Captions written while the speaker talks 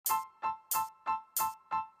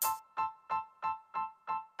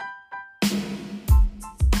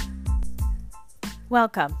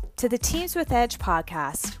Welcome to the Teams with Edge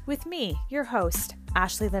podcast with me, your host,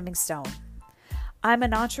 Ashley Livingstone. I'm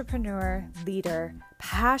an entrepreneur, leader,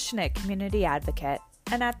 passionate community advocate,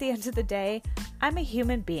 and at the end of the day, I'm a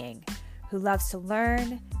human being who loves to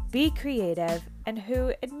learn, be creative, and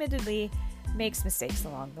who admittedly makes mistakes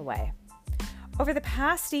along the way. Over the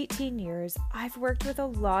past 18 years, I've worked with a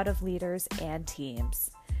lot of leaders and teams.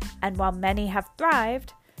 And while many have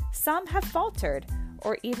thrived, some have faltered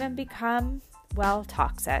or even become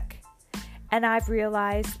toxic. And I've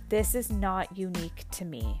realized this is not unique to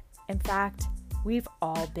me. In fact, we've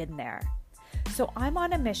all been there. So I'm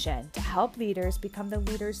on a mission to help leaders become the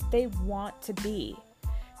leaders they want to be,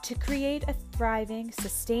 to create a thriving,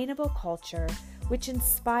 sustainable culture which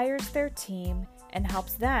inspires their team and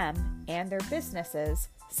helps them and their businesses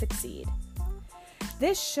succeed.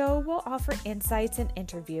 This show will offer insights and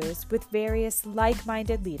interviews with various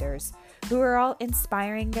like-minded leaders who are all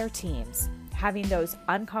inspiring their teams, having those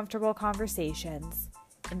uncomfortable conversations,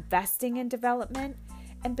 investing in development,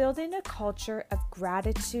 and building a culture of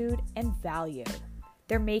gratitude and value.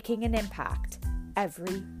 They're making an impact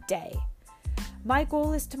every day. My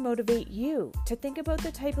goal is to motivate you to think about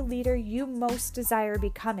the type of leader you most desire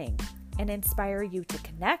becoming and inspire you to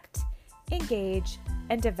connect, engage,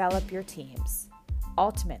 and develop your teams.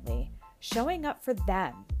 Ultimately, showing up for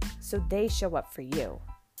them so they show up for you.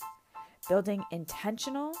 Building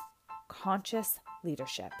intentional, conscious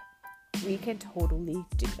leadership. We can totally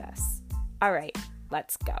do this. All right,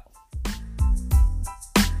 let's go.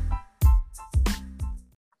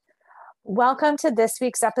 Welcome to this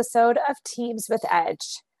week's episode of Teams with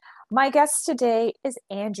Edge. My guest today is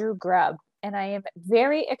Andrew Grubb, and I am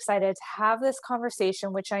very excited to have this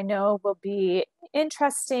conversation, which I know will be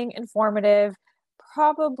interesting, informative,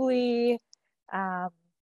 probably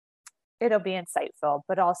it'll be insightful,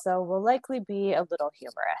 but also will likely be a little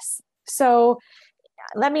humorous. So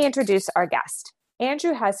let me introduce our guest.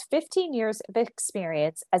 Andrew has 15 years of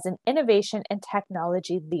experience as an innovation and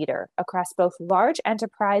technology leader across both large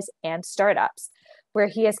enterprise and startups, where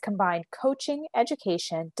he has combined coaching,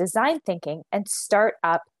 education, design thinking, and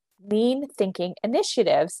startup lean thinking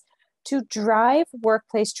initiatives to drive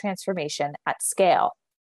workplace transformation at scale.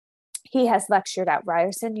 He has lectured at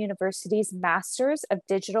Ryerson University's Masters of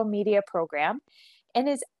Digital Media program and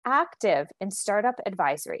is active in startup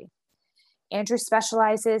advisory. Andrew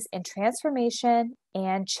specializes in transformation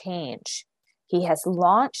and change. He has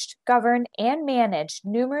launched, governed, and managed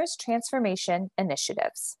numerous transformation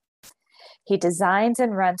initiatives. He designs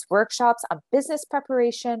and runs workshops on business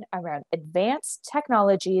preparation around advanced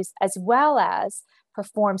technologies, as well as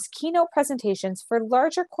performs keynote presentations for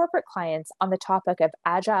larger corporate clients on the topic of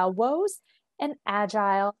agile woes and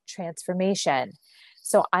agile transformation.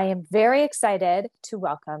 So I am very excited to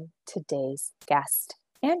welcome today's guest,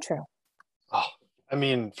 Andrew.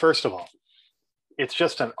 First of all, it's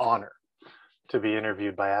just an honor to be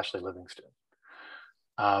interviewed by Ashley Livingstone.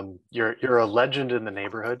 You're a legend in the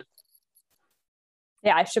neighborhood.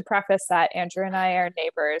 Yeah, I should preface that Andrew and I are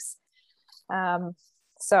neighbors.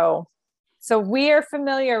 So we are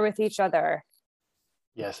familiar with each other.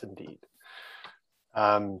 Yes, indeed.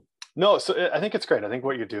 So I think it's great. I think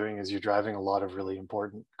what you're doing is you're driving a lot of really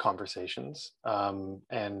important conversations.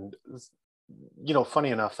 And funny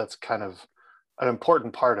enough, that's kind of an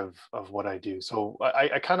important part of what I do. So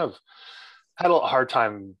I kind of had a hard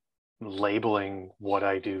time labeling what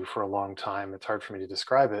I do for a long time. It's hard for me to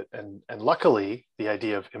describe it. And luckily, the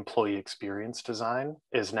idea of employee experience design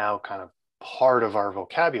is now kind of part of our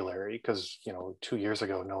vocabulary because, 2 years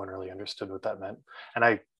ago, no one really understood what that meant. And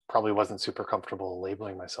I probably wasn't super comfortable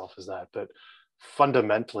labeling myself as that. But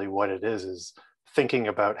fundamentally, what it is thinking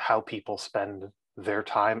about how people spend their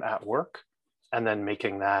time at work and then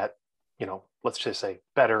making that, let's just say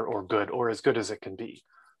better or good or as good as it can be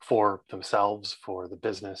for themselves, for the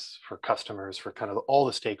business, for customers, for kind of all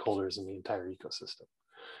the stakeholders in the entire ecosystem.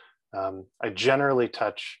 I generally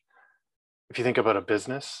touch, if you think about a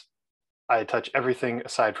business, I touch everything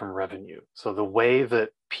aside from revenue. So the way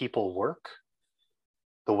that people work,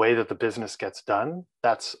 the way that the business gets done,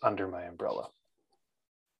 that's under my umbrella.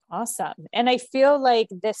 Awesome. And I feel like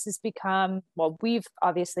this has become, we've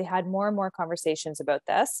obviously had more and more conversations about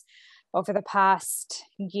this over the past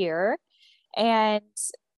year. And,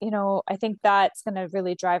 I think that's going to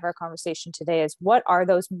really drive our conversation today is what are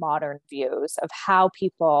those modern views of how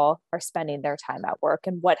people are spending their time at work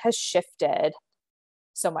and what has shifted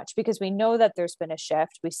so much? Because we know that there's been a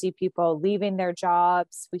shift. We see people leaving their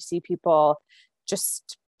jobs. We see people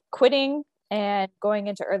just quitting and going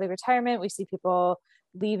into early retirement. We see people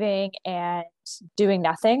leaving and doing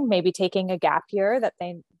nothing, maybe taking a gap year that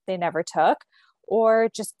they never took, or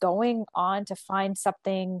just going on to find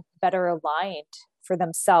something better aligned for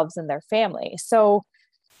themselves and their family. So,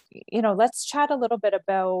 let's chat a little bit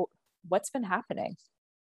about what's been happening.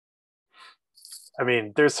 I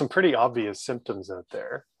mean, there's some pretty obvious symptoms out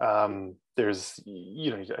there. There's,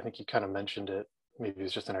 I think you kind of mentioned it, maybe it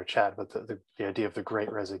was just in our chat, but the idea of the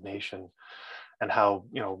Great Resignation and how,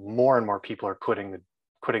 more and more people are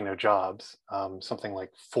quitting their jobs. Something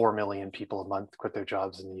like 4 million people a month quit their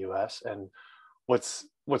jobs in the US. And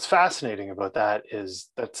what's fascinating about that is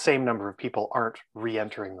that same number of people aren't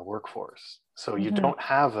re-entering the workforce. So you don't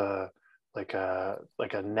have a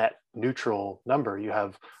net neutral number. You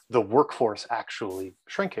have the workforce actually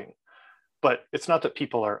shrinking, but it's not that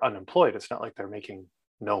people are unemployed. It's not like they're making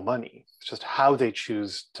no money. It's just how they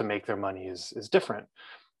choose to make their money is different.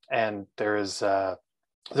 And there's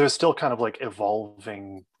still kind of like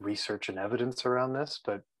evolving research and evidence around this,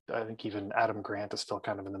 but I think even Adam Grant is still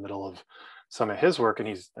kind of in the middle of some of his work. And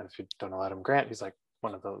if you don't know Adam Grant, he's like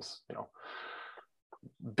one of those,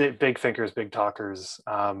 big thinkers, big talkers,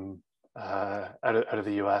 out of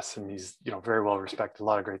the US, and he's very well respected, a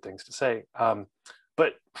lot of great things to say,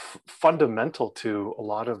 but fundamental to a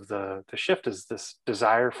lot of the shift is this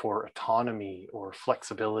desire for autonomy or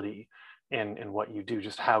flexibility in what you do,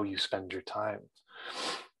 just how you spend your time.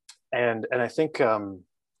 And I think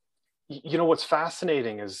what's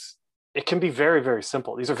fascinating is it can be very, very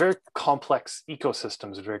simple. These are very complex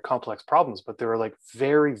ecosystems, very complex problems, but there are like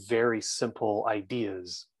very, very simple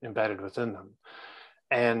ideas embedded within them.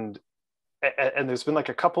 And there's been like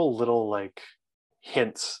a couple little like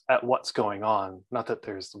hints at what's going on. Not that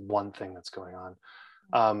there's one thing that's going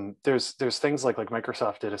on. There's things like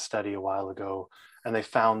Microsoft did a study a while ago, and they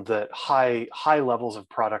found that high levels of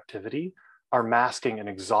productivity are masking an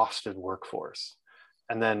exhausted workforce.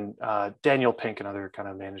 And then Daniel Pink, another kind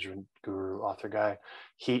of management guru, author guy,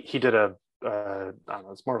 he did I don't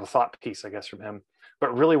know, it's more of a thought piece, I guess, from him.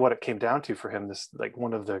 But really what it came down to for him, this like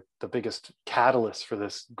one of the biggest catalysts for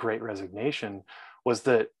this Great Resignation was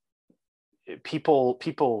that people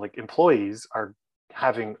like employees are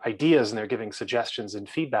having ideas and they're giving suggestions and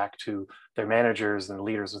feedback to their managers and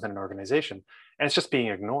leaders within an organization, and it's just being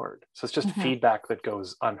ignored. So it's just feedback that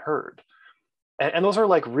goes unheard. And those are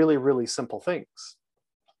like really, really simple things.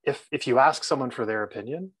 If you ask someone for their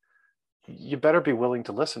opinion, you better be willing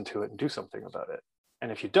to listen to it and do something about it.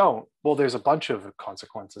 And if you don't, well, there's a bunch of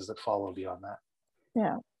consequences that follow beyond that.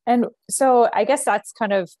 Yeah. And so I guess that's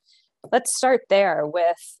kind of, let's start there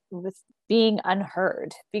with being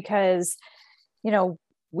unheard, because,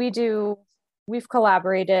 we've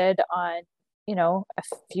collaborated on, a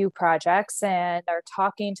few projects and are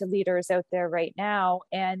talking to leaders out there right now.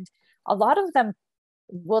 And a lot of them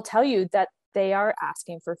will tell you that they are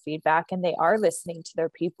asking for feedback and they are listening to their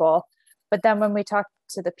people. But then when we talk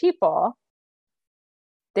to the people,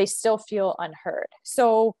 they still feel unheard.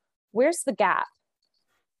 So where's the gap?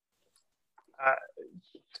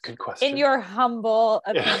 Good question. In your humble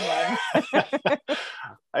opinion.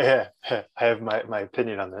 I have my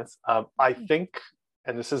opinion on this. I think,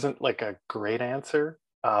 and this isn't like a great answer,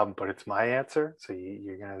 but it's my answer, so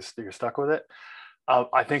you're stuck with it.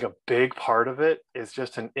 I think a big part of it is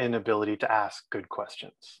just an inability to ask good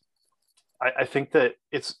questions. I think that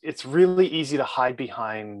it's really easy to hide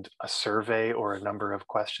behind a survey or a number of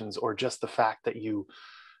questions, or just the fact that you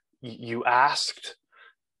asked,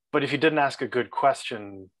 but if you didn't ask a good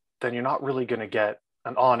question, then you're not really going to get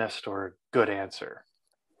an honest or good answer.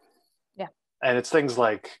 Yeah. And it's things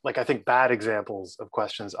like I think bad examples of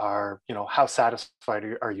questions are, how satisfied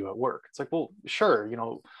are you at work? It's like, well, sure,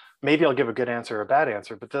 maybe I'll give a good answer or a bad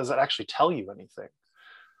answer, but does that actually tell you anything?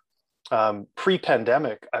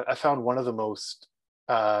 Pre-pandemic, I found one of the most,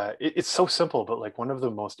 it's so simple, but like one of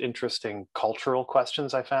the most interesting cultural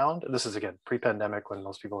questions I found, and this is again, pre-pandemic when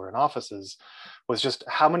most people were in offices, was just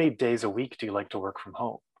how many days a week do you like to work from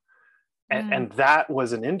home? And that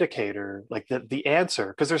was an indicator, like the answer,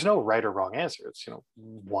 because there's no right or wrong answer. It's,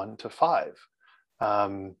 1 to 5.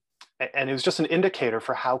 And it was just an indicator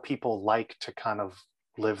for how people like to kind of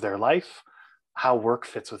live their life, how work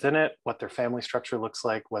fits within it, what their family structure looks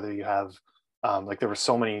like, whether you have, there were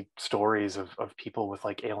so many stories of people with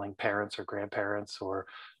like ailing parents or grandparents or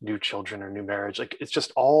new children or new marriage. Like it's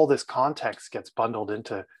just all this context gets bundled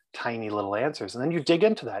into tiny little answers. And then you dig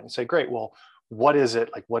into that and say, great, well, what is it?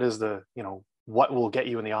 Like, what is the, what will get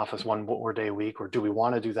you in the office one more day a week? Or do we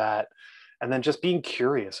want to do that? And then just being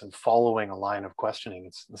curious and following a line of questioning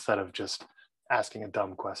instead of just asking a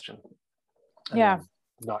dumb question. Yeah.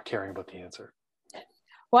 Not caring about the answer.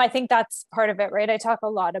 Well, I think that's part of it, right? I talk a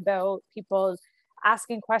lot about people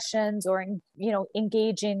asking questions or,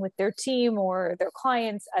 engaging with their team or their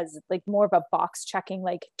clients as like more of a box checking,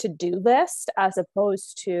 like to-do list, as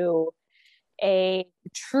opposed to a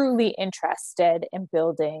truly interested in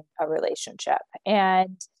building a relationship.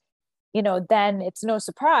 And, then it's no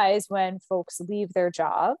surprise when folks leave their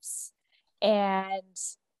jobs. And,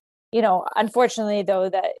 unfortunately, though,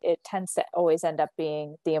 that it tends to always end up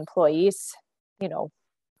being the employees, I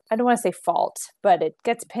don't want to say fault, but it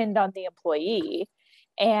gets pinned on the employee.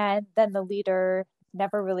 And then the leader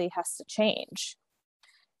never really has to change.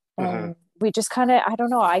 And we just kind of, I don't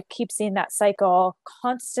know, I keep seeing that cycle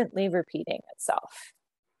constantly repeating itself.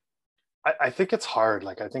 I think it's hard.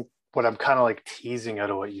 Like, I think what I'm kind of like teasing out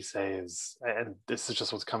of what you say is, and this is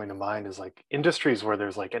just what's coming to mind, is like industries where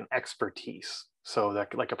there's like an expertise. So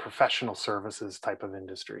that like a professional services type of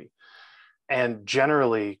industry. And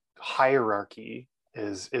generally hierarchy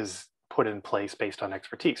is put in place based on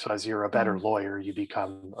expertise. So as you're a better lawyer, you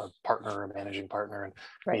become a partner, a managing partner, and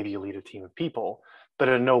maybe you lead a team of people. But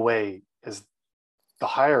in no way is the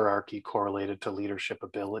hierarchy correlated to leadership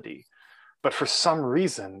ability. But for some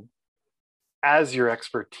reason, as your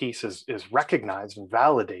expertise is recognized and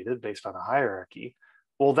validated based on a hierarchy,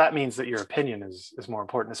 well, that means that your opinion is more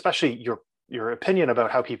important, especially your opinion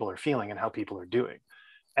about how people are feeling and how people are doing.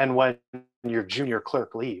 And when your junior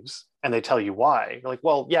clerk leaves and they tell you why, you're like,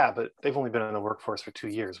 well, yeah, but they've only been in the workforce for 2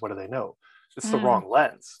 years. What do they know? It's the wrong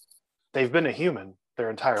lens. They've been a human their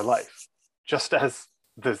entire life, just as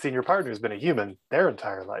the senior partner has been a human their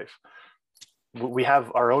entire life. We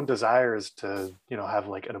have our own desires to, have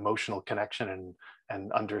like an emotional connection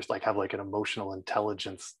and have like an emotional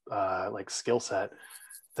intelligence, like skill set,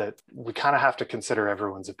 that we kind of have to consider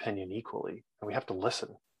everyone's opinion equally, and we have to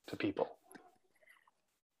listen to people.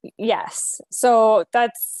 Yes. So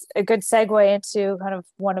that's a good segue into kind of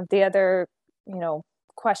one of the other,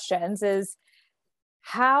 questions is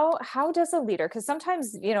how does a leader, because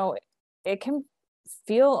sometimes, it can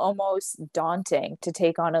feel almost daunting to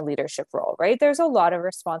take on a leadership role, right? There's a lot of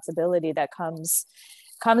responsibility that comes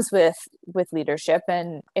with leadership.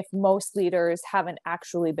 And if most leaders haven't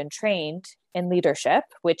actually been trained in leadership,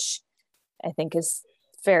 which I think is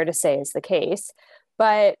fair to say is the case,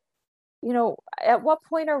 but at what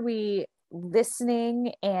point are we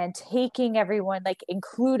listening and taking everyone, like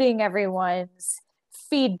including everyone's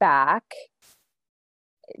feedback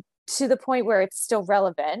to the point where it's still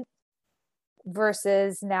relevant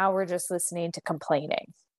versus now we're just listening to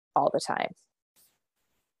complaining all the time?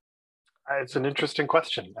 It's an interesting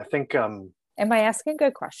question. I think. Am I asking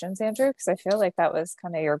good questions, Andrew? Because I feel like that was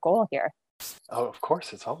kind of your goal here. Oh, of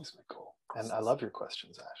course, it's always my goal, and I love your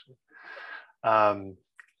questions, Ashley.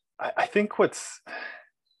 I think what's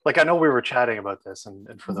like, I know we were chatting about this,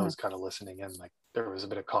 and for those kind of listening in, like there was a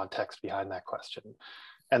bit of context behind that question,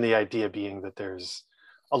 and the idea being that there's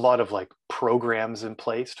a lot of like programs in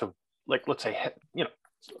place to, like, let's say,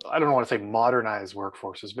 I don't want to say modernize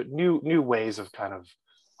workforces, but new ways of kind of,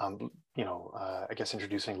 I guess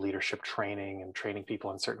introducing leadership training and training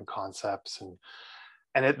people on certain concepts,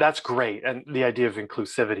 and that's great. And the idea of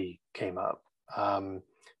inclusivity came up.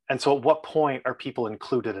 And so at what point are people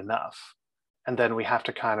included enough? And then we have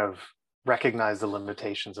to kind of recognize the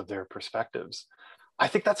limitations of their perspectives. I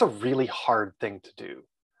think that's a really hard thing to do.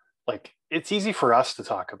 Like, it's easy for us to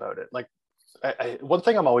talk about it. Like, one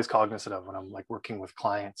thing I'm always cognizant of when I'm like working with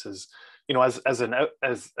clients is, as an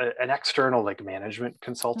external like management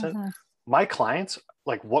consultant, my clients,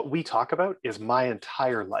 like what we talk about is my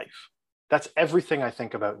entire life. That's everything I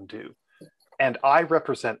think about and do. And I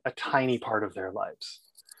represent a tiny part of their lives.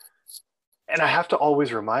 And I have to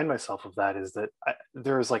always remind myself of that, is that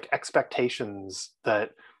there's like expectations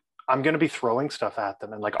that I'm going to be throwing stuff at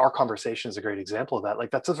them. And like our conversation is a great example of that.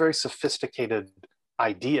 Like, that's a very sophisticated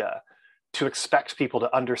idea, to expect people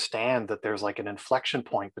to understand that there's like an inflection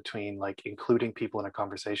point between like including people in a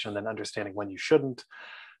conversation and then understanding when you shouldn't.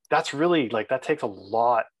 That's really like, that takes a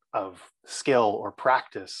lot of skill or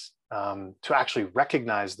practice to actually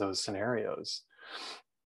recognize those scenarios.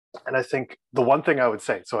 And I think the one thing I would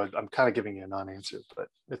say, so I'm kind of giving you a non-answer, but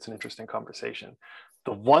it's an interesting conversation.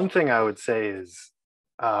 The one thing I would say is,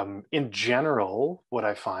 in general, what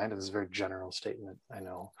I find, and this is a very general statement, I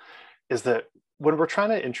know, is that when we're trying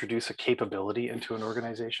to introduce a capability into an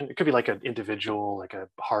organization, it could be like an individual, like a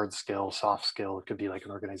hard skill, soft skill, it could be like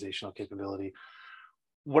an organizational capability.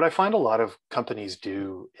 What I find a lot of companies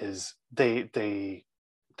do is they'll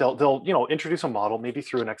introduce a model, maybe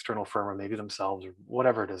through an external firm or maybe themselves or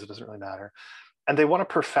whatever it is, it doesn't really matter. And they want to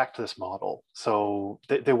perfect this model. So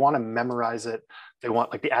they want to memorize it. They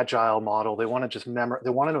want like the agile model. They want to just they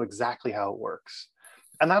want to know exactly how it works.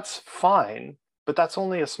 And that's fine. but that's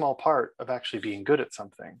only a small part of actually being good at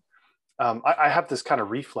something. I have this kind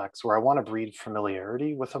of reflex where I want to breed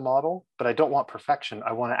familiarity with a model, but I don't want perfection.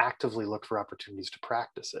 I want to actively look for opportunities to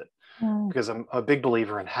practice it, Mm. because I'm a big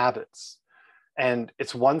believer in habits. And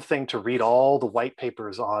it's one thing to read all the white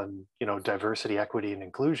papers on, diversity, equity, and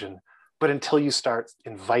inclusion, but until you start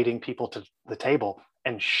inviting people to the table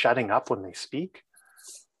and shutting up when they speak,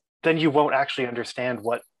 then you won't actually understand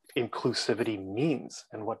what inclusivity means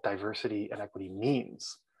and what diversity and equity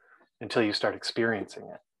means until you start experiencing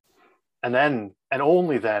it. And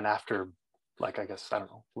only then, after, like, I guess, I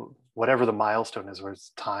don't know, whatever the milestone is, where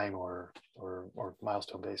it's time or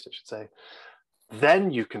milestone based, I should say,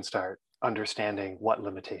 then you can start understanding what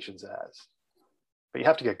limitations it has. But you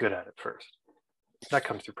have to get good at it first. That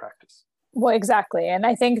comes through practice. Well, exactly. And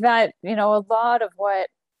I think that, a lot of what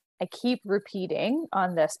I keep repeating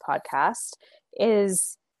on this podcast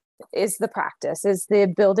is the practice, is the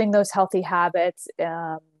building those healthy habits,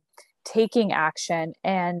 taking action.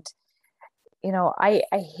 And I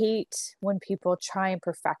hate when people try and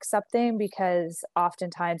perfect something, because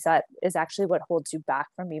oftentimes that is actually what holds you back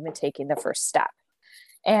from even taking the first step.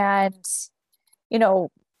 And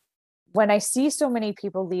when I see so many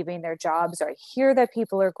people leaving their jobs, or I hear that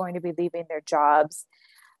people are going to be leaving their jobs,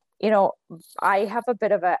 I have a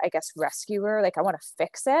bit of a, I guess, rescuer, like I want to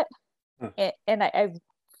fix it. And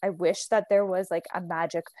I wish that there was like a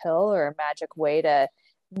magic pill or a magic way to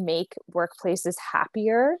make workplaces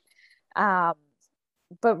happier.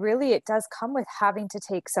 But really it does come with having to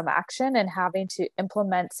take some action and having to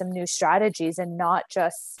implement some new strategies, and not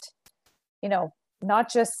just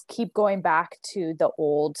keep going back to the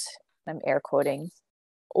old, I'm air quoting,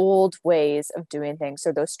 old ways of doing things,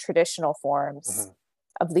 or those traditional forms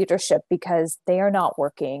of leadership, because they are not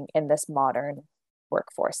working in this modern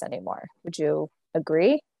workforce anymore. Would you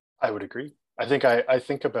agree? I would agree. I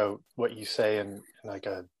think about what you say in like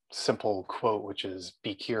a simple quote, which is,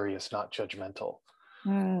 be curious, not judgmental.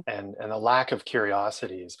 And the lack of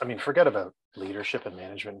curiosity is, I mean, forget about leadership and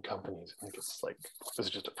management in companies. I think it's like, this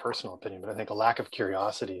is just a personal opinion, but I think a lack of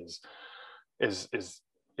curiosity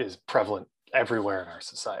is prevalent everywhere in our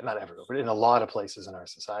society. Not everywhere, but in a lot of places in our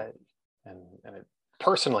society. And it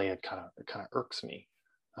personally, it kind of irks me.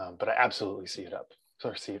 But I absolutely see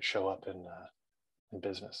it show up in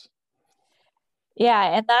business.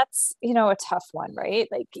 Yeah. And that's, a tough one, right?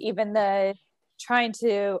 Like, even the trying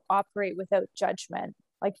to operate without judgment,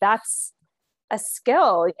 like that's a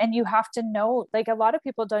skill. And you have to know, like, a lot of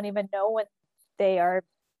people don't even know when they are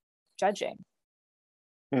judging.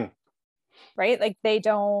 Right? Like they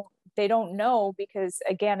don't know, because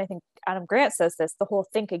again, I think Adam Grant says this, the whole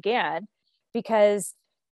think again, because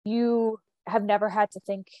you have never had to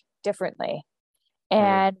think differently.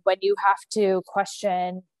 And when you have to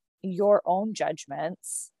question your own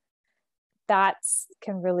judgments, that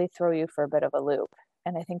can really throw you for a bit of a loop.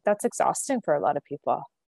 And I think that's exhausting for a lot of people.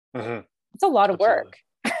 It's a lot of work.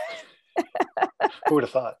 Who would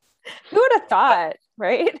have thought? Who would have thought,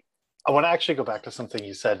 right? I want to actually go back to something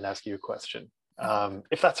you said and ask you a question,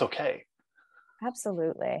 if that's okay.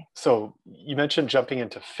 Absolutely. So you mentioned jumping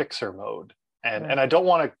into fixer mode, and I don't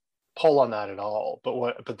want to pull on that at all,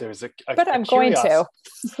 but there's but I'm going to.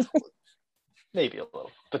 Maybe a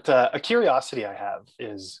little, but a curiosity I have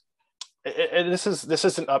is, and this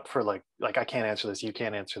isn't up for like I can't answer this, you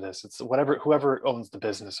can't answer this. It's whoever owns the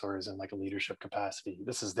business or is in like a leadership capacity,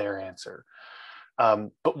 this is their answer.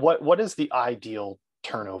 But what is the ideal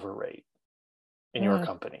turnover rate in your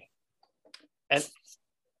company?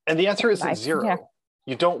 And the answer isn't zero. Yeah.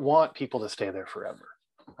 You don't want people to stay there forever.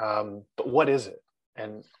 But what is it?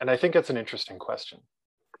 And I think that's an interesting question.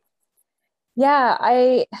 Yeah,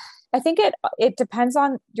 I think it depends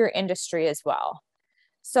on your industry as well.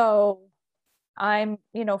 So I'm,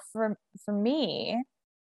 for me,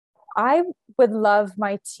 I would love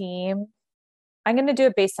my team. I'm going to do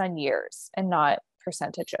it based on years and not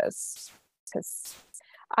percentages, because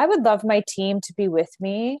I would love my team to be with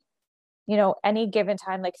me, any given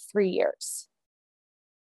time, like 3 years,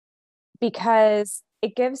 because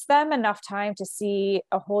it gives them enough time to see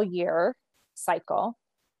a whole year cycle,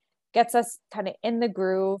 gets us kind of in the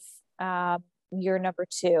groove. Year number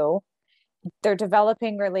 2, they're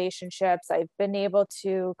developing relationships. I've been able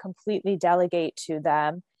to completely delegate to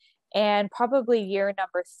them. And probably year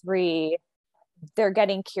number 3, they're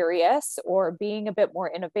getting curious or being a bit more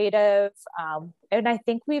innovative. And I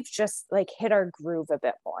think we've just like hit our groove a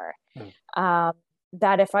bit more.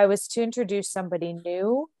 That if I was to introduce somebody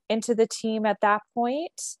new into the team at that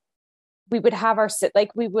point, we would have it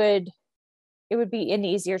would be an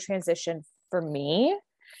easier transition for me.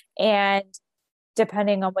 And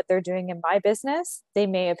depending on what they're doing in my business, they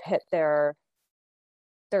may have hit their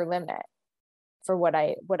their limit for what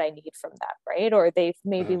I need from them, right? Or they've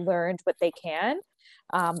maybe learned what they can,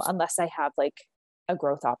 unless I have like a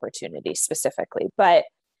growth opportunity specifically. But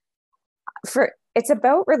it's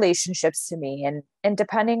about relationships to me, and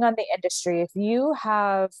depending on the industry, if you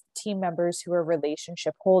have team members who are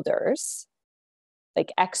relationship holders,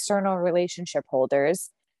 like external relationship holders,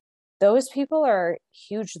 those people are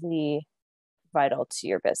hugely vital to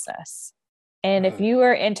your business. And if you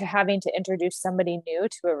are into having to introduce somebody new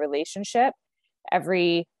to a relationship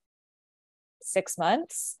every 6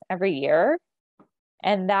 months, every year,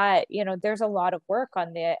 and that, there's a lot of work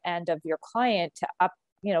on the end of your client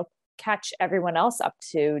to catch everyone else up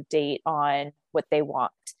to date on what they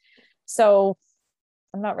want. So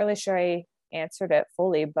I'm not really sure I answered it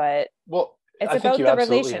fully, but it's about the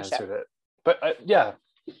relationship. Answered it. But yeah,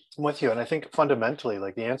 I'm with you. And I think fundamentally,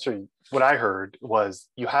 like the answer, what I heard was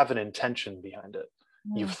you have an intention behind it.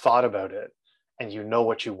 You've thought about it, and you know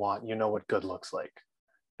what you want. You know what good looks like.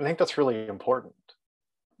 I think that's really important.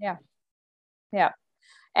 Yeah. Yeah.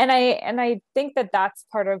 And I think that that's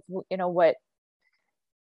part of, what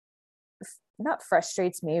not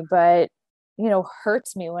frustrates me, but,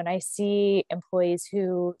 hurts me when I see employees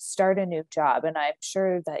who start a new job. And I'm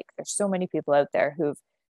sure that there's so many people out there who've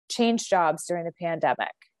changed jobs during the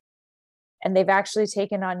pandemic, and they've actually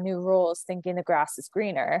taken on new roles thinking the grass is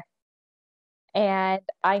greener. And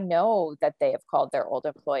I know that they have called their old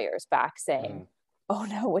employers back saying, oh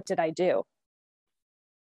no, what did I do?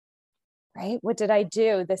 Right? What did I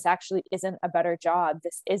do? This actually isn't a better job.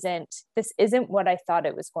 This isn't what I thought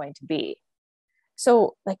it was going to be.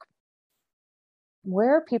 So like,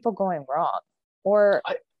 where are people going wrong? Or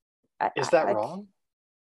is that wrong?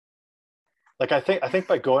 Like, I think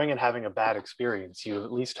by going and having a bad experience, you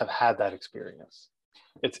at least have had that experience.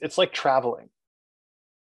 It's like traveling.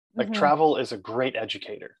 Like travel is a great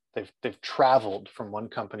educator. They've traveled from one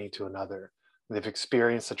company to another. They've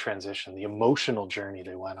experienced the transition, the emotional journey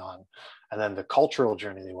they went on, and then the cultural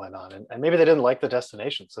journey they went on. And maybe they didn't like the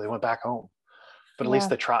destination, so they went back home. But at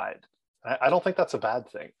least they tried. I don't think that's a bad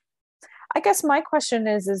thing. I guess my question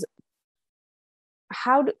is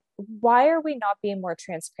why are we not being more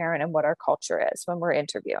transparent in what our culture is when we're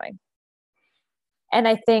interviewing? And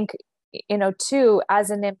I think, too,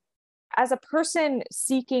 as a person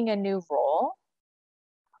seeking a new role,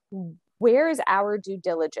 where is our due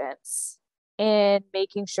diligence in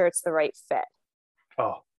making sure it's the right fit?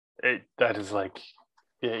 That is like,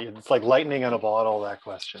 it's like lightning in a bottle, that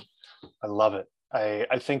question. I love it.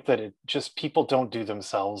 I think that people don't do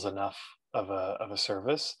themselves enough of a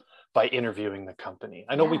service by interviewing the company.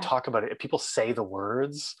 I know we talk about it. People say the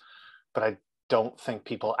words, but I don't think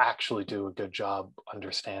people actually do a good job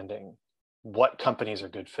understanding what companies are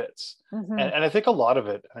good fits. And I think a lot of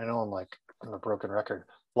it, I know I'm a broken record,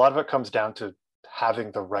 a lot of it comes down to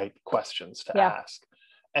having the right questions to ask.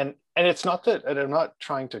 And it's not that, and I'm not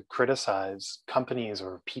trying to criticize companies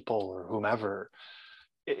or people or whomever.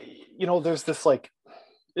 There's this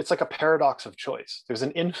it's like a paradox of choice. There's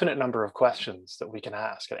an infinite number of questions that we can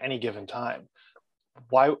ask at any given time.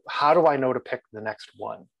 How do I know to pick the next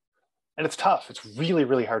one? And it's tough. It's really,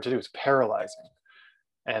 really hard to do. It's paralyzing.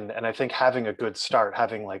 And I think having a good start,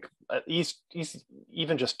 having like at least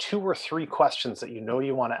even just 2 or 3 questions that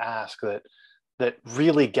you want to ask that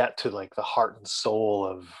really get to like the heart and soul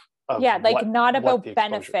of not about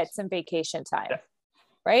benefits and vacation time.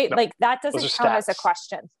 Right? No. Like that doesn't count as a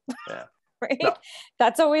question. Yeah. Right? No.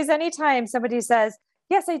 That's always anytime somebody says,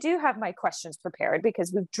 yes, I do have my questions prepared,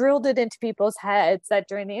 because we've drilled it into people's heads that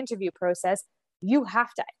during the interview process, you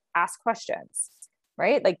have to ask questions,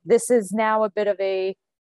 right? Like this is now a bit of a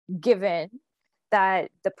given that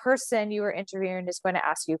the person you are interviewing is going to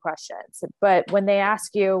ask you questions. But when they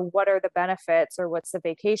ask you, what are the benefits or what's the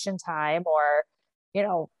vacation time, or,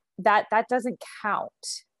 that doesn't count.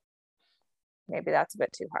 Maybe that's a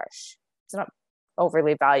bit too harsh. It's not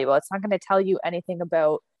overly valuable. It's not going to tell you anything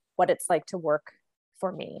about what it's like to work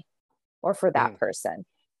for me or for that person.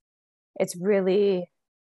 It's really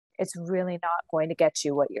not going to get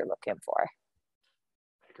you what you're looking for.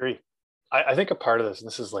 I agree. I think a part of this, and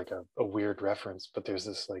this is like a weird reference, but there's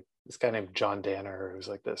this guy named John Danaher who's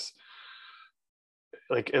like this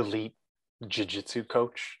like elite jiu-jitsu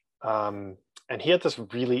coach. And he had this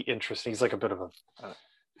really interesting, he's like a bit of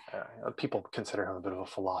people consider him a bit of a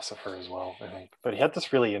philosopher as well, I think. But he had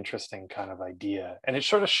this really interesting kind of idea, and it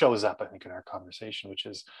sort of shows up, I think, in our conversation, which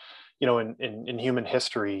is, in human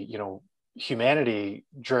history, humanity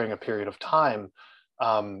during a period of time,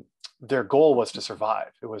 their goal was to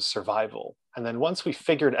survive. It was survival. And then once we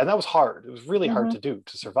figured, and that was hard, it was really hard to do,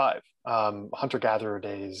 to survive. Hunter-gatherer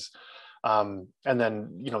days, And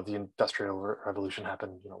then, the Industrial Revolution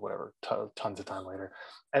happened, whatever, tons of time later.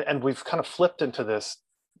 And we've kind of flipped into this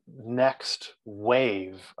next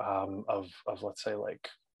wave of let's say, like,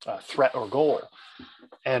 threat or goal.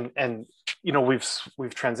 And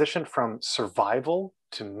we've transitioned from survival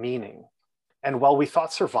to meaning. And while we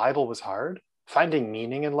thought survival was hard, finding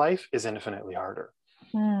meaning in life is infinitely harder.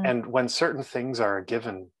 And when certain things are a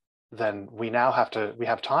given, then we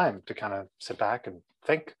have time to kind of sit back and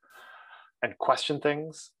think and question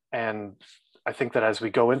things. And I think that as we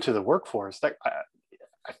go into the workforce, that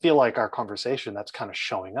I feel like our conversation, that's kind of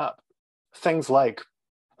showing up. Things like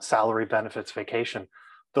salary, benefits, vacation,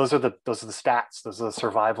 those are the stats, those are the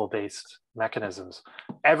survival based mechanisms.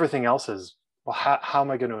 Everything else is, well, how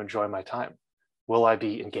am I going to enjoy my time? Will I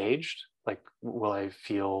be engaged? Like, will I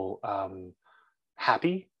feel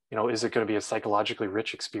happy? Is it going to be a psychologically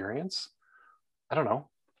rich experience? I don't know.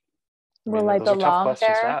 Will I those are tough belong questions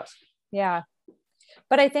to there? ask. Yeah.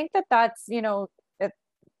 But I think that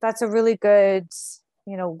that's a really good,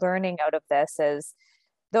 learning out of this is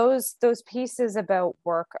those pieces about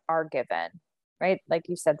work are given, right? Like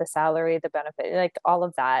you said, the salary, the benefit, like all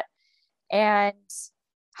of that. And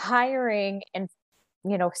hiring and,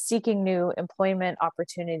 seeking new employment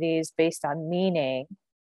opportunities based on meaning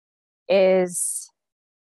is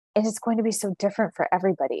going to be so different for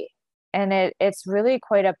everybody. And it's really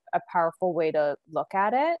quite a powerful way to look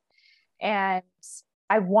at it. And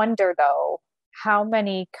I wonder, though, how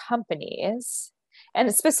many companies,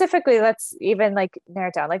 and specifically, let's even like narrow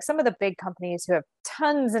it down, like some of the big companies who have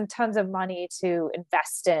tons and tons of money to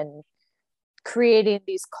invest in creating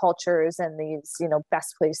these cultures and these,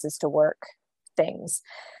 best places to work things.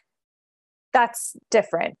 That's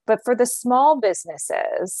different. But for the small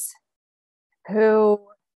businesses who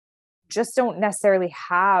just don't necessarily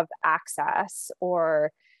have access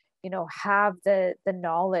or have the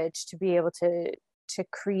knowledge to be able to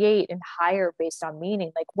create and hire based on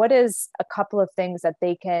meaning, like what is a couple of things that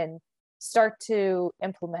they can start to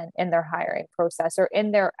implement in their hiring process or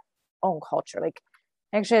in their own culture? Like,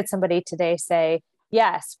 I actually had somebody today say,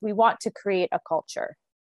 yes, we want to create a culture.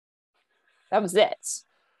 That was it.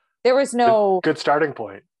 There was no good starting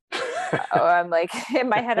point. I'm like, in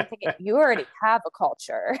my head I'm thinking, you already have a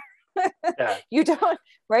culture. Yeah. You don't,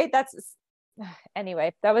 right? That's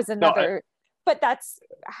anyway, that was another, but that's,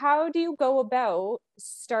 how do you go about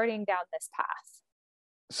starting down this path?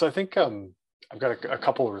 So I think I've got a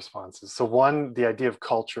couple of responses. So one, the idea of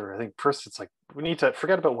culture, I think first it's like, we need to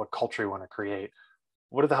forget about what culture you want to create.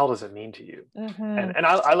 What the hell does it mean to you? Mm-hmm. And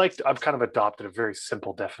I've kind of adopted a very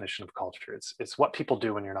simple definition of culture. It's what people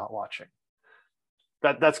do when you're not watching.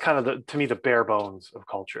 That's kind of to me, the bare bones of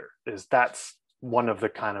culture. That's one of the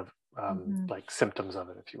kind of like symptoms of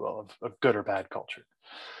it, if you will, of good or bad culture.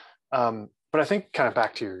 But I think, kind of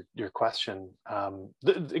back to your question,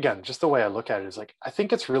 again, just the way I look at it is like, I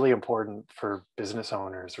think it's really important for business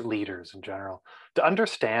owners or leaders in general to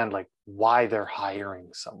understand like why they're hiring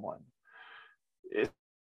someone.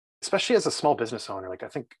 Especially as a small business owner, like I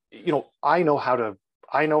think, I know how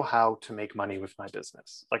to make money with my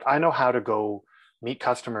business. Like I know how to go meet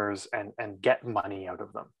customers and get money out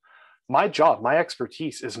of them. My job, my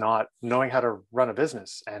expertise is not knowing how to run a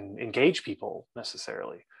business and engage people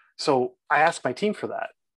necessarily. So I ask my team for that.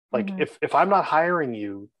 Like if I'm not hiring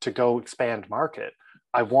you to go expand market,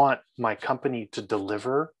 I want my company to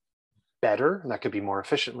deliver better. And that could be more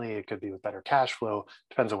efficiently. It could be with better cash flow.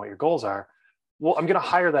 Depends on what your goals are. Well, I'm going to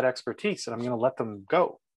hire that expertise and I'm going to let them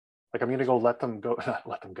go. Like I'm going to go let them go, not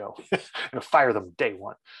let them go, I'm going to fire them day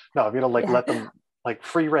one. No, I'm going to let them like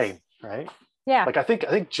free reign, right? Yeah. Like I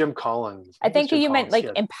think Jim Collins. I think you meant like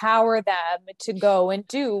yeah. empower them to go and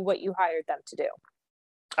do what you hired them to do.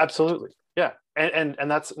 Absolutely. Yeah. And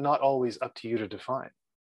that's not always up to you to define.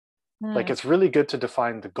 Like it's really good to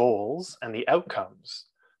define the goals and the outcomes,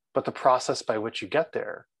 but the process by which you get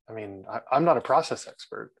there. I mean, I'm not a process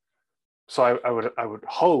expert. So I would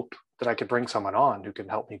hope that I could bring someone on who can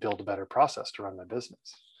help me build a better process to run my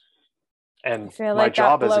business. And my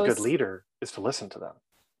job as a good leader is to listen to them.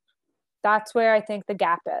 That's where I think the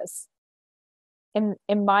gap is. In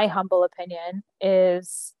my humble opinion,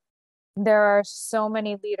 is there are so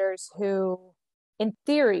many leaders who, in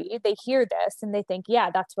theory, they hear this and they think, yeah,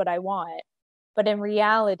 that's what I want. But in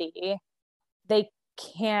reality, they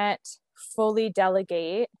can't fully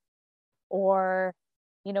delegate or,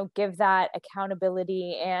 give that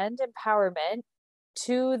accountability and empowerment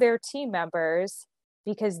to their team members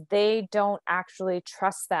because they don't actually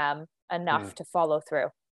trust them enough to follow through.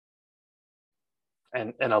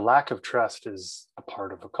 And a lack of trust is a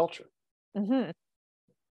part of a culture.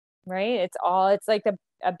 Right? It's like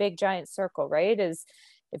a big giant circle, right? Is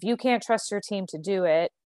If you can't trust your team to do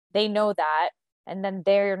it, they know that, and then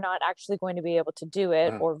they're not actually going to be able to do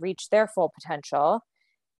it or reach their full potential.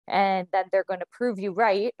 And then they're going to prove you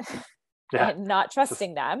right and not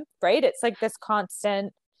trusting them, right? It's like this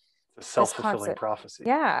constant, self-fulfilling prophecy.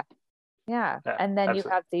 Yeah. And then you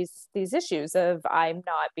have these issues of, I'm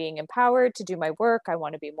not being empowered to do my work. I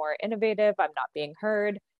want to be more innovative. I'm not being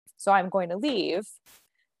heard. So I'm going to leave.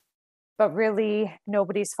 But really,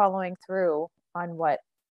 nobody's following through on what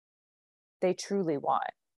they truly want.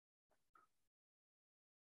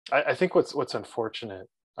 I think what's unfortunate,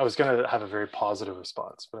 I was going to have a very positive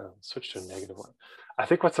response, but I'll switch to a negative one. I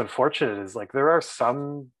think what's unfortunate is like there are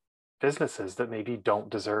some businesses that maybe don't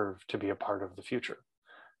deserve to be a part of the future.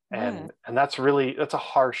 And that's a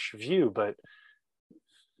harsh view, but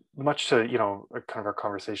much to, you know, kind of our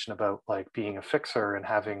conversation about like being a fixer and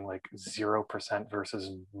having like 0%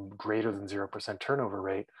 versus greater than 0% turnover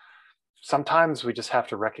rate. Sometimes we just have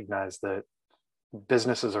to recognize that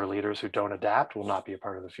businesses or leaders who don't adapt will not be a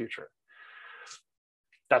part of the future.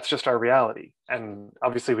 That's just our reality. And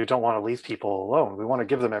obviously we don't want to leave people alone. We want to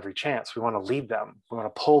give them every chance. We want to lead them. We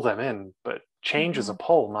want to pull them in, but change is a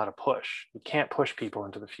pull, not a push. You can't push people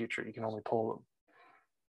into the future. You can only pull them.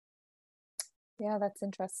 Yeah, that's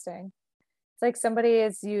interesting. It's like somebody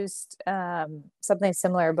has used something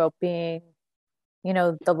similar about being, you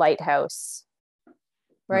know, the lighthouse,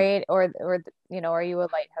 right? Or, you know, are you a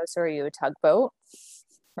lighthouse or are you a tugboat,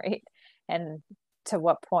 right? And to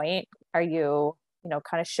what point are you, you know,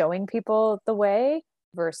 kind of showing people the way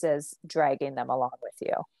versus dragging them along with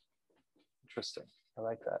you? Interesting. I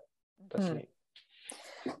like that. That's neat.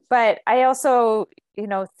 But I also, you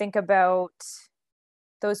know, think about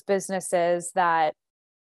those businesses that,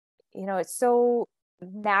 you know, it's so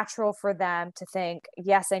natural for them to think,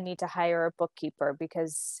 yes, I need to hire a bookkeeper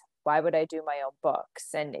because why would I do my own books?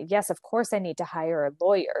 And yes, of course I need to hire a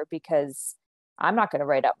lawyer because I'm not going to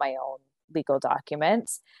write up my own legal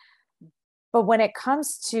documents. But when it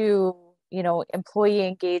comes to, you know, employee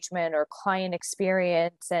engagement or client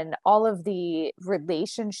experience and all of the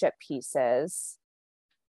relationship pieces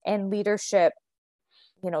and leadership,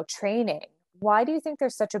 you know, training, why do you think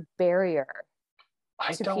there's such a barrier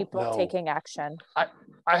to people taking action? I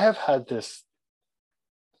have had this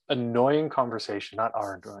annoying conversation, not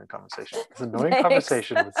our annoying conversation, this annoying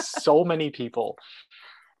conversation with so many people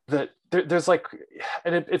that there's like,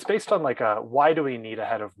 and it's based on like why do we need a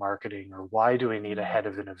head of marketing or why do we need a head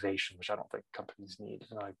of innovation, which I don't think companies need.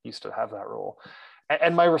 You know, I used to have that role.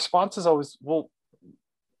 And my response is always, well,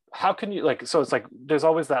 how can you like, so it's like, there's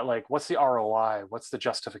always that like, what's the ROI? What's the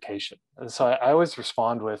justification? And so I always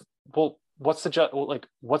respond with, well, what's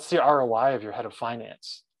the ROI of your head of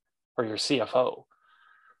finance or your CFO?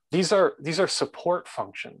 These are support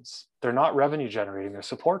functions. They're not revenue generating, they're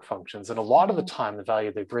support functions. And a lot of the time, the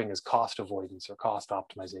value they bring is cost avoidance or cost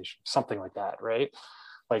optimization, something like that, right?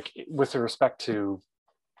 Like with respect to,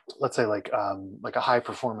 let's say like a high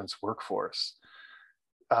performance workforce.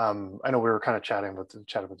 I know we were kind of chatting about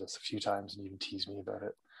this a few times and you even teased me about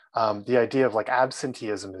it. The idea of like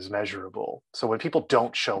absenteeism is measurable. So when people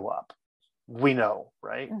don't show up, we know,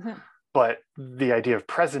 right? But the idea of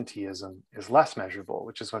presenteeism is less measurable,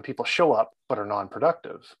 which is when people show up but are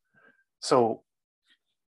non-productive. So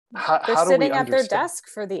they're sitting at their desk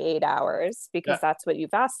for the 8 hours because that's what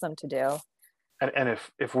you've asked them to do. And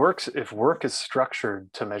if work is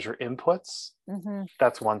structured to measure inputs,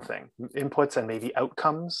 that's one thing. Inputs and maybe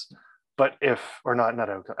outcomes. But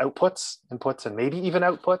outputs, inputs, and maybe even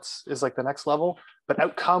outputs is like the next level. But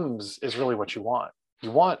outcomes is really what you want.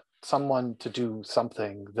 You want someone to do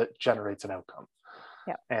something that generates an outcome.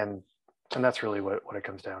 Yeah. And that's really what it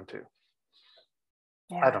comes down to.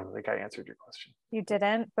 Yeah. I don't think I answered your question. You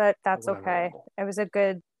didn't, but that's okay. It was a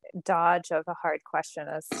good dodge of a hard question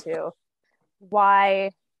as to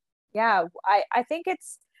why. Yeah, I think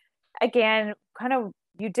it's, again, kind of,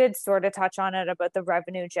 you did sort of touch on it about the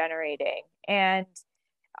revenue generating. And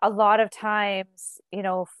a lot of times, you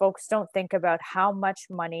know, folks don't think about how much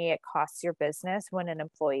money it costs your business when an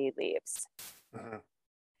employee leaves.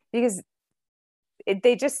 Because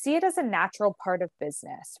they just see it as a natural part of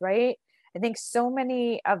business, right? I think so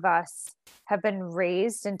many of us have been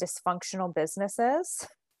raised in dysfunctional businesses,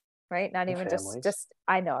 right? Not even just,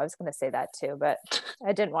 I know I was going to say that too, but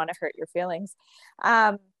I didn't want to hurt your feelings.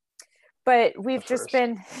 But we've just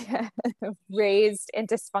been raised in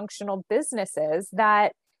dysfunctional businesses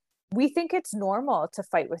that we think it's normal to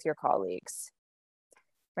fight with your colleagues,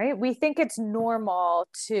 right? We think it's normal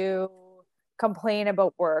to complain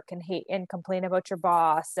about work and hate and complain about your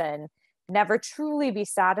boss and never truly be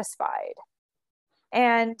satisfied.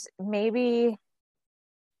 And maybe,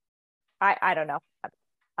 I don't know.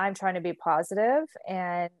 I'm trying to be positive,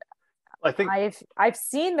 and I think I've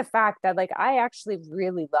seen the fact that like I actually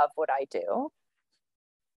really love what I do,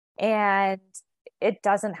 and it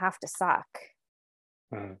doesn't have to suck.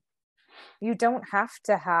 mm, You don't have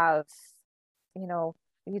to have, you know,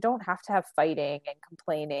 you don't have to have fighting and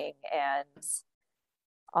complaining and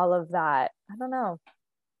all of that. I don't know.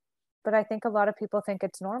 But I think a lot of people think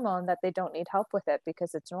it's normal and that they don't need help with it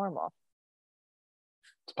because it's normal.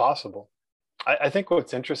 it's possible. I think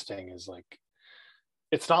what's interesting is like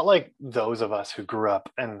it's not like those of us who grew up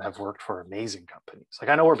and have worked for amazing companies. Like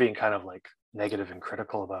I know we're being kind of like negative and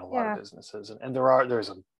critical about a lot of Yeah. businesses, and there's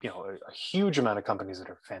a a huge amount of companies that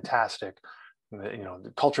are fantastic.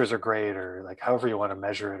 The cultures are great, or like however you want to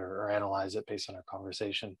measure it or analyze it based on our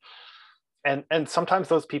conversation. And sometimes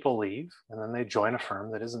those people leave, and then they join a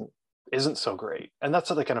firm that isn't so great, and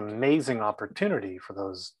that's like an amazing opportunity for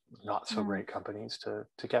those not so Mm. great companies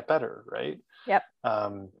to get better, right? Yep.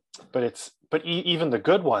 um, but even the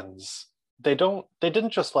good ones, they didn't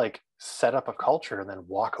just like set up a culture and then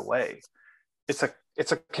walk away.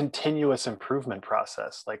 It's a continuous improvement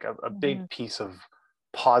process, like a Mm-hmm. big piece of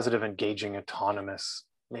positive, engaging, autonomous,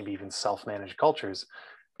 maybe even self-managed cultures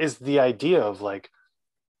is the idea of like,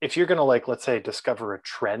 if you're going to, like, let's say, discover a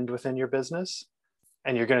trend within your business,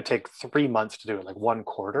 and you're going to take 3 months to do it, like 1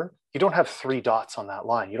 quarter, you don't have three dots on that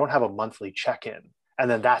line. You don't have a monthly check-in and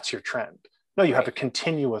then that's your trend. No, you have Right. a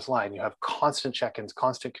continuous line. You have constant check-ins,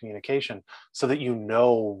 constant communication, so that you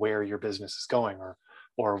know where your business is going,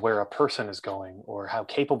 or where a person is going, or how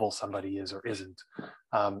capable somebody is or isn't.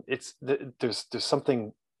 There's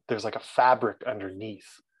something, there's like a fabric underneath,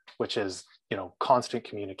 which is constant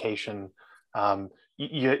communication.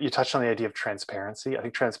 You touched on the idea of transparency. I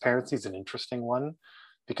think transparency is an interesting one,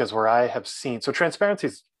 because where I have seen, so transparency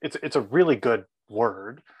is, it's a really good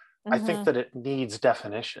word. I think Mm-hmm. that it needs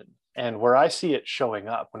definition. And where I see it showing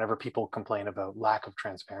up whenever people complain about lack of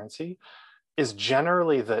transparency is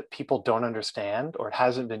generally that people don't understand, or it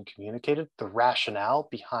hasn't been communicated, the rationale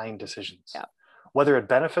behind decisions. Yeah. Whether it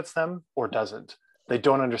benefits them or doesn't, they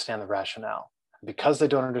don't understand the rationale. Because they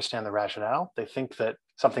don't understand the rationale, they think that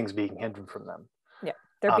something's being hidden from them. Yeah.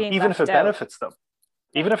 They're being Even if left it out. benefits them.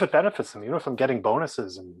 Yeah. Even if it benefits them, even if I'm getting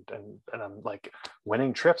bonuses and I'm like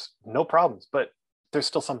winning trips, no problems. But there's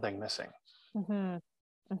still something missing. Mm-hmm.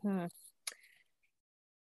 Mm-hmm.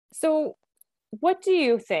 So, what do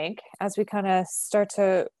you think, as we kind of start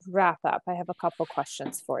to wrap up? I have a couple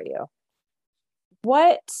questions for you.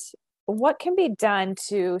 What what can be done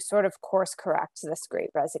to sort of course correct this great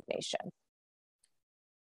resignation?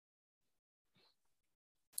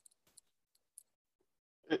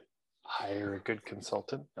 Hire a good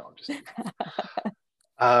consultant. No, I'm just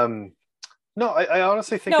um, no, I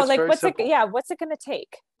honestly think No, it's like very simple. what's it going to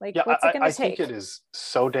take? Like Yeah, what's it going to I think take? it is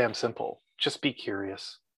so damn simple. Just be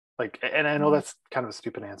curious. Like, and I know Mhm. that's kind of a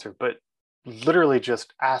stupid answer, but literally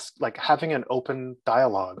just ask, like having an open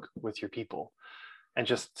dialogue with your people and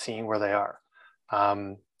just seeing where they are.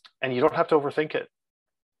 Um, and you don't have to overthink it.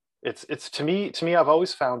 It's to me, I've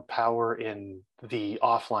always found power in the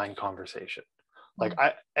offline conversation. Like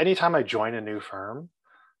anytime I join a new firm,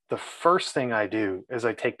 the first thing I do is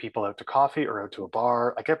I take people out to coffee or out to a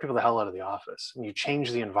bar. I get people the hell out of the office, and you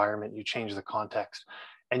change the environment, you change the context,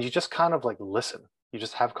 and you just kind of like listen. You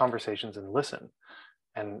just have conversations and listen.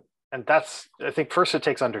 And that's, I think, first it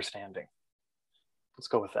takes understanding. Let's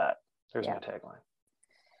go with that. There's Yeah. my tagline.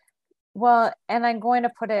 Well, and I'm going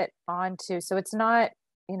to put it on to, so it's not,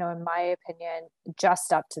 in my opinion,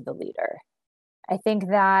 just up to the leader. I think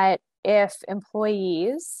that if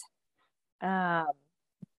employees, um,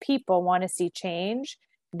 people want to see change,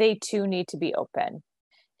 they too need to be open.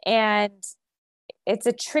 And it's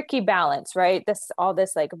a tricky balance, right? All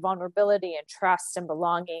this like vulnerability and trust and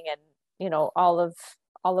belonging and,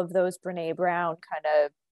 all of those Brene Brown kind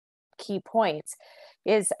of key points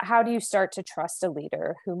is how do you start to trust a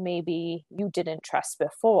leader who maybe you didn't trust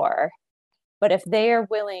before? But if they are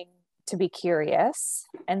willing to be curious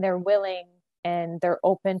and they're willing and they're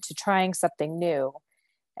open to trying something new,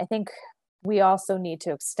 I think we also need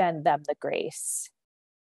to extend them the grace.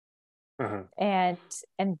 Mm-hmm. And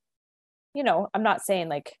I'm not saying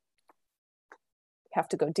like you have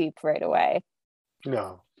to go deep right away.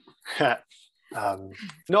 No. No,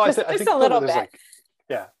 Just I think a though that little there's bit. like,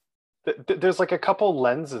 yeah, there's like a couple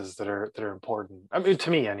lenses that are important. I mean, to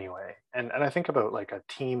me anyway. And I think about like a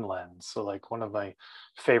team lens. So like one of my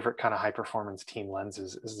favorite kind of high performance team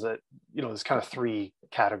lenses is that, there's kind of three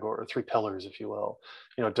pillars, if you will.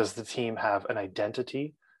 Does the team have an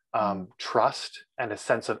identity, Mm, trust, and a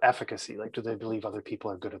sense of efficacy? Like, do they believe other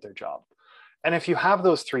people are good at their job? And if you have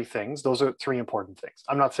those three things, those are three important things.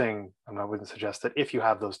 I'm not saying, I wouldn't suggest that if you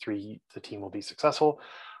have those three, the team will be successful.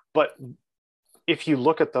 But if you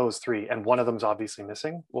look at those three and one of them's obviously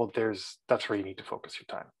missing, well, that's where you need to focus your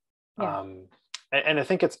time. Yeah. And I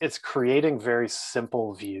think it's creating very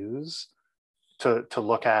simple views to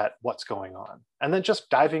look at what's going on, and then just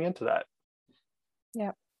diving into that.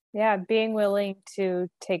 Yeah. Yeah. Being willing to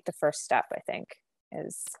take the first step, I think,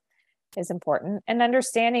 is important. And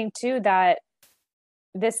understanding too that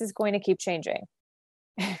this is going to keep changing.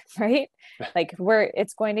 Right? Like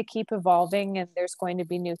it's going to keep evolving, and there's going to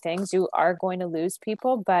be new things. You are going to lose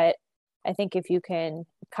people, but I think if you can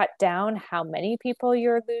cut down how many people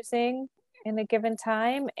you're losing in a given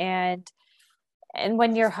time, and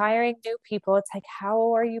when you're hiring new people, it's like,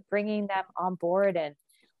 how are you bringing them on board, and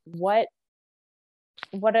what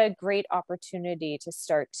a great opportunity to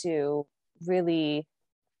start to really,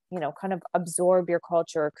 kind of absorb your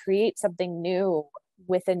culture, create something new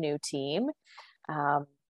with a new team.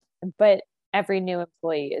 But every new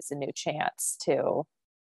employee is a new chance to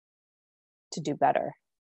do better.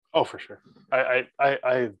 Oh, for sure.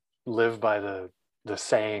 I live by the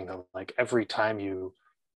saying of, like, every time you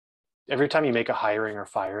make a hiring or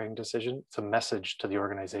firing decision, it's a message to the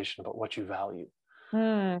organization about what you value.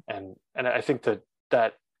 And I think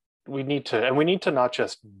that we need to not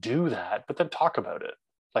just do that, but then talk about it.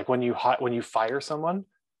 Like when you fire someone,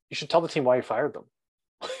 you should tell the team why you fired them.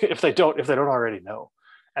 if they don't already know.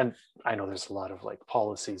 And I know there's a lot of like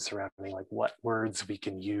policies surrounding like what words we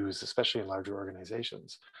can use, especially in larger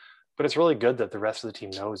organizations. But it's really good that the rest of the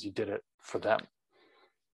team knows you did it for them.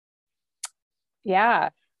 Yeah,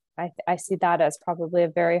 I see that as probably a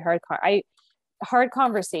very hard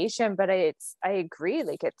conversation, but I agree.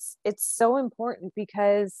 Like it's so important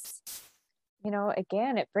because,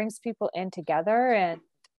 again, it brings people in together, and,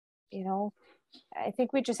 I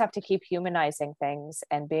think we just have to keep humanizing things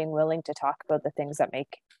and being willing to talk about the things that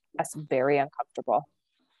make us very uncomfortable.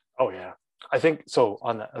 Oh yeah. I think so.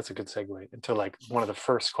 On that's a good segue into like one of the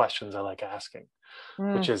first questions I like asking,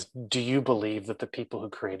 which is, do you believe that the people who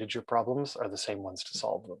created your problems are the same ones to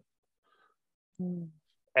solve them?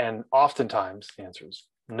 And oftentimes the answer is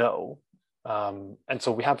no. And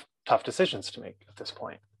so we have tough decisions to make at this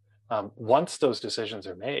point. Once those decisions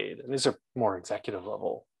are made, and these are more executive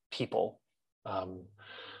level people,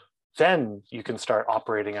 then you can start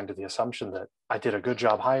operating under the assumption that I did a good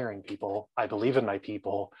job hiring people, I believe in my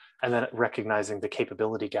people, and then recognizing the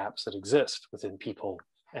capability gaps that exist within people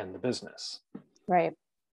and the business. Right.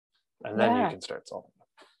 And then you can start solving them.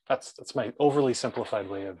 That's my overly simplified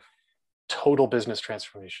way of total business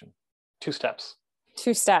transformation. 2 steps.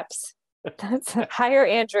 2 steps. That's hire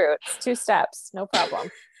Andrew. It's 2 steps. No problem.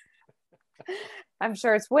 I'm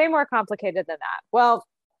sure it's way more complicated than that. Well,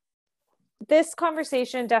 this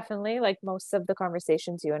conversation definitely, like most of the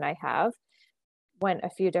conversations you and I have, went a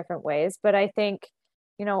few different ways. But I think,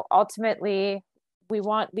 ultimately, we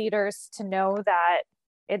want leaders to know that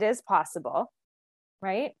it is possible,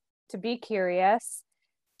 right? To be curious,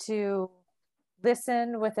 to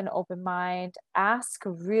listen with an open mind, ask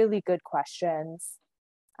really good questions,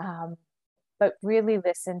 but really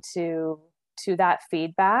listen to that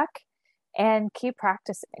feedback and keep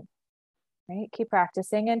practicing. Right? Keep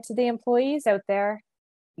practicing. And to the employees out there,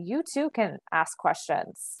 you too can ask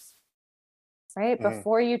questions, right?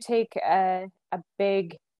 Before you take a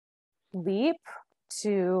big leap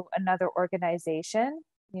to another organization,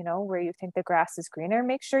 where you think the grass is greener,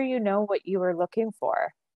 make sure you know what you are looking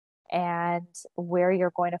for and where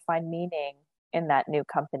you're going to find meaning in that new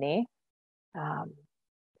company.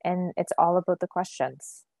 And it's all about the questions.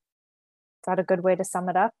 Is that a good way to sum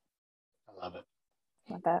it up? I love it.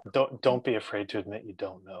 That. Don't be afraid to admit you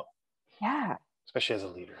don't know. Yeah. Especially as a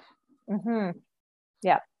leader.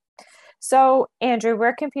 Yeah. So, Andrew,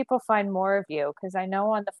 where can people find more of you? Because I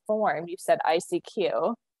know on the form you said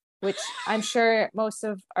ICQ, which I'm sure most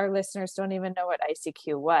of our listeners don't even know what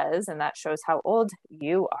ICQ was, and that shows how old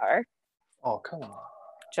you are. Oh, come on.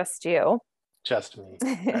 Just you. Just me.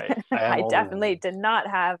 Right. I definitely did not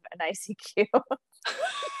have an ICQ.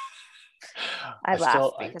 I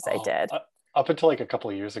laughed because I did. Up until like a couple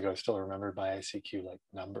of years ago, I still remembered my ICQ like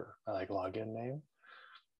number, my like login name.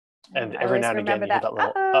 And every now and again, you hear that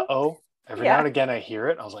little uh-oh. Every now and again, I hear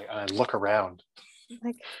it. I was like, I look around.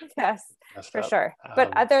 Like, yes, for sure.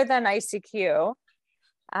 But other than ICQ,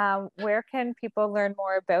 where can people learn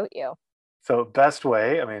more about you? So best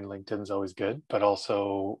way, LinkedIn's always good, but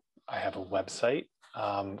also I have a website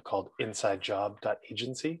called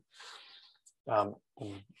insidejob.agency.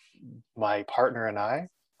 My partner and I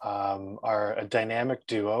are a dynamic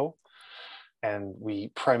duo, and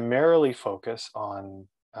we primarily focus on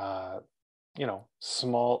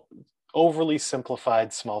small, overly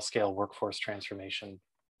simplified, small scale workforce transformation,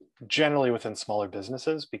 generally within smaller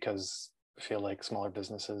businesses, because I feel like smaller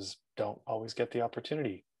businesses don't always get the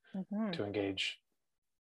opportunity to engage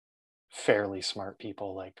fairly smart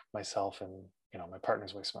people like myself, and my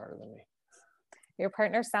partner's way smarter than me. Your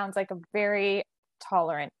partner sounds like a very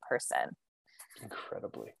tolerant person.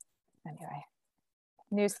 Incredibly. Anyway,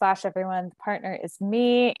 newsflash, everyone, the partner is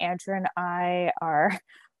me. Andrew and I are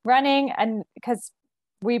running, and because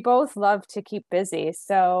we both love to keep busy.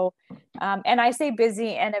 So, and I say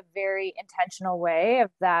busy in a very intentional way,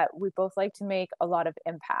 of that we both like to make a lot of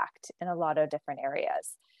impact in a lot of different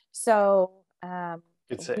areas. So,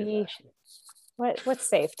 Good save, Ashley. what's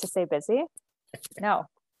safe to say busy? No,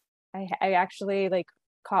 I actually like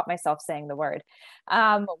caught myself saying the word.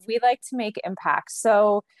 We like to make impact.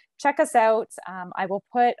 So check us out. I will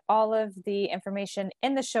put all of the information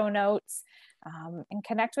in the show notes, and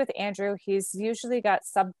connect with Andrew. He's usually got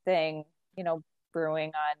something,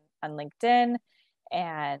 brewing on LinkedIn.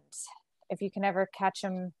 And if you can ever catch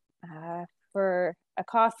him for a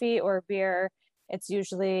coffee or a beer, it's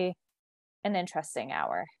usually an interesting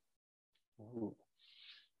hour. Ooh.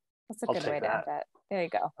 That's a good way to end it. There you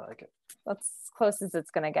go. I like it. That's as close as it's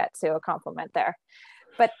going to get to a compliment there.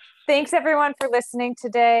 But thanks everyone for listening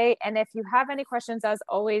today. And if you have any questions, as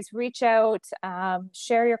always, reach out,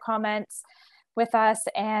 share your comments with us,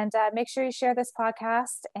 and make sure you share this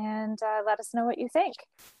podcast, and let us know what you think.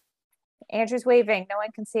 Andrew's waving. No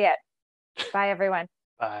one can see it. Bye, everyone.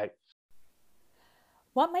 Bye.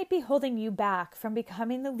 What might be holding you back from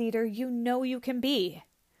becoming the leader you know you can be?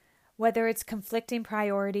 Whether it's conflicting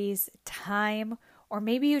priorities, time, or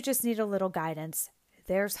maybe you just need a little guidance,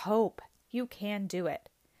 there's hope. You can do it.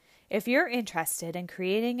 If you're interested in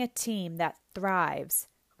creating a team that thrives,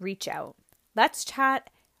 reach out. Let's chat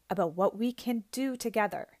about what we can do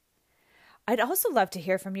together. I'd also love to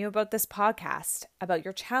hear from you about this podcast, about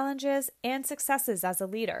your challenges and successes as a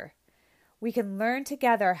leader. We can learn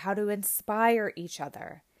together how to inspire each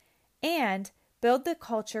other and build the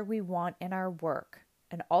culture we want in our work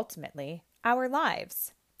and ultimately our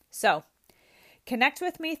lives. So, connect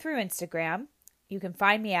with me through Instagram. You can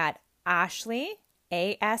find me at Ashlee,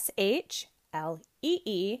 ASHLEE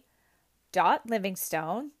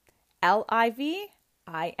 .Livingstone, LIVINGSTONE,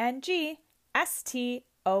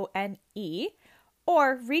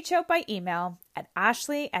 or reach out by email at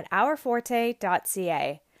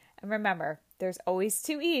ashlee@ourforte.ca. And remember, there's always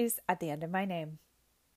 2 E's at the end of my name.